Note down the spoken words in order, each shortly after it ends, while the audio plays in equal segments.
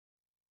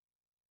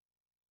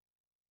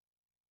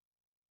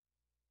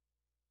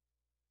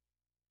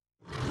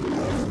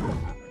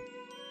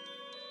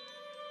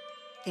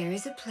There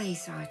is a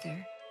place,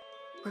 Arthur,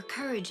 where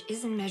courage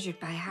isn't measured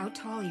by how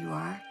tall you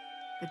are,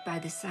 but by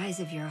the size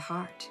of your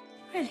heart.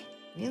 Really?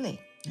 Really?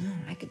 Oh,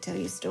 I could tell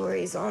you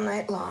stories all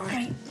night long.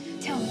 Great.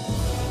 Tell me.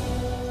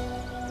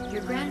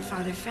 Your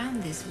grandfather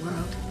found this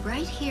world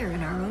right here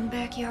in our own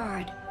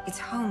backyard. It's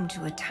home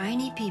to a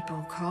tiny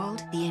people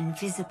called the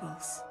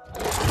Invisibles.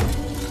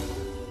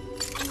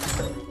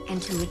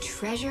 And to a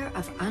treasure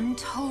of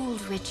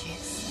untold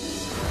riches.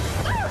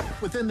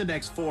 Within the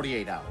next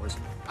 48 hours,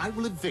 I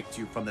will evict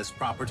you from this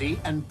property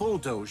and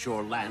bulldoze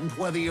your land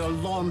whether your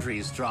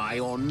laundry's dry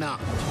or not.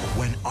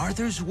 When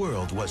Arthur's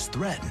world was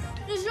threatened,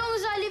 As long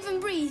as I live and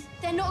breathe,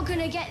 they're not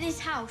gonna get this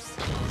house.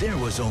 there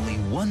was only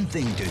one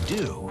thing to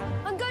do.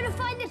 I'm going to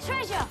find the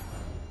treasure.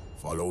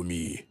 Follow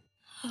me.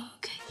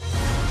 Okay.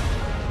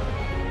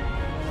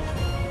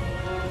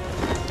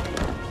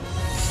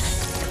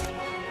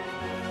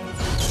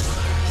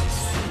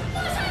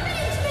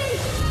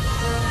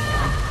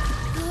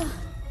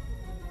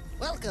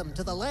 Welcome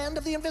to the land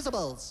of the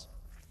Invisibles.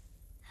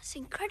 That's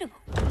incredible.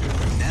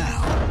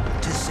 Now,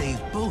 to save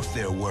both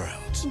their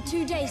worlds, In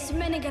 2 days, some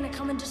men are gonna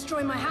come and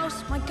destroy my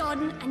house, my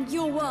garden, and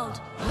your world.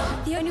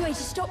 The only way to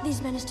stop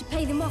these men is to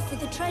pay them off with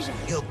the treasure.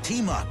 he'll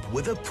team up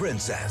with a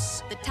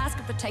princess. The task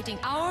of protecting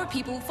our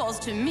people falls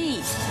to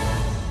me.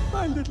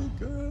 My little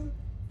girl.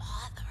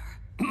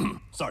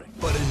 Sorry.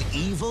 But an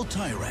evil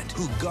tyrant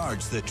who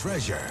guards the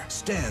treasure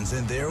stands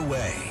in their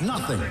way.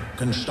 Nothing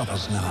can stop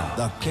us now.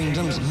 The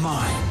kingdom's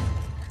mine.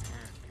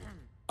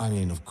 I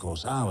mean, of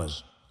course,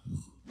 ours.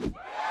 In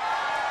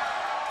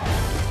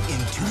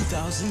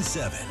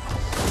 2007,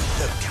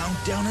 the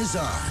countdown is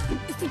on,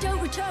 If we don't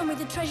return with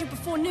the treasure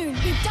before noon,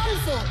 we're done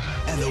for.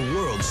 and the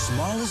world's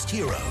smallest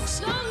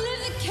heroes Long live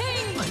the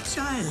king! My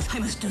child, I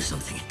must do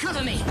something.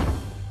 Cover me!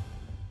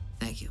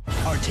 Thank you.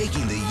 are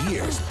taking the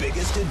year's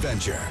biggest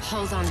adventure.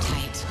 Hold on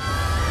tight.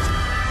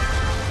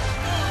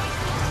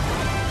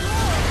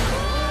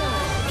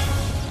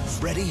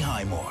 Freddie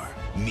Highmore,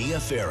 Mia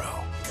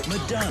Farrow,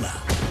 Madonna,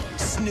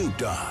 Snoop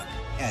Dogg,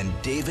 and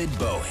David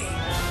Bowie.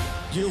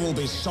 You will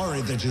be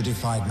sorry that you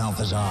defied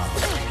Malthazar.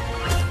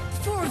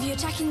 4 of you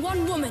attacking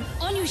one woman.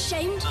 Aren't you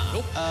ashamed?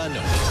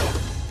 No.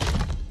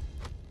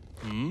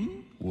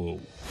 Whoa.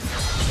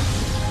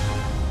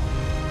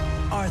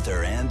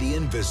 Arthur and the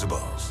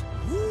Invisibles.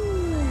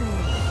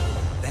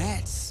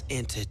 That's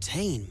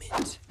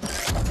entertainment.